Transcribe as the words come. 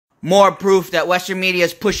More proof that Western media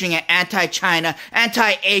is pushing an anti-China,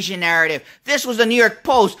 anti-Asian narrative. This was the New York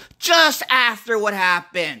Post just after what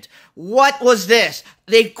happened. What was this?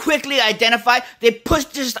 They quickly identified, they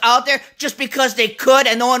pushed this out there just because they could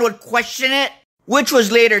and no one would question it, which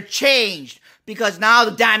was later changed because now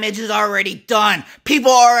the damage is already done.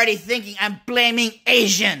 People are already thinking and blaming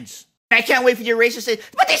Asians. I can't wait for your racists to say,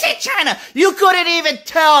 but they say China. You couldn't even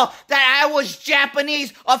tell that I was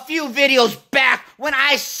Japanese a few videos back when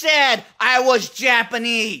I said I was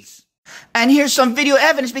Japanese. And here's some video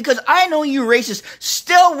evidence because I know you racists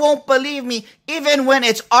still won't believe me even when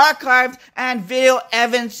it's archived and video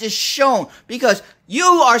evidence is shown because you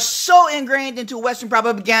are so ingrained into Western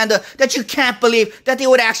propaganda that you can't believe that they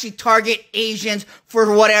would actually target Asians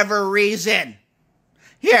for whatever reason.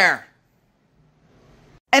 Here.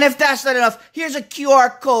 And if that's not enough, here's a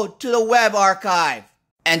QR code to the web archive.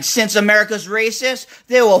 And since America's racist,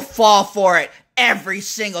 they will fall for it every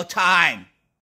single time.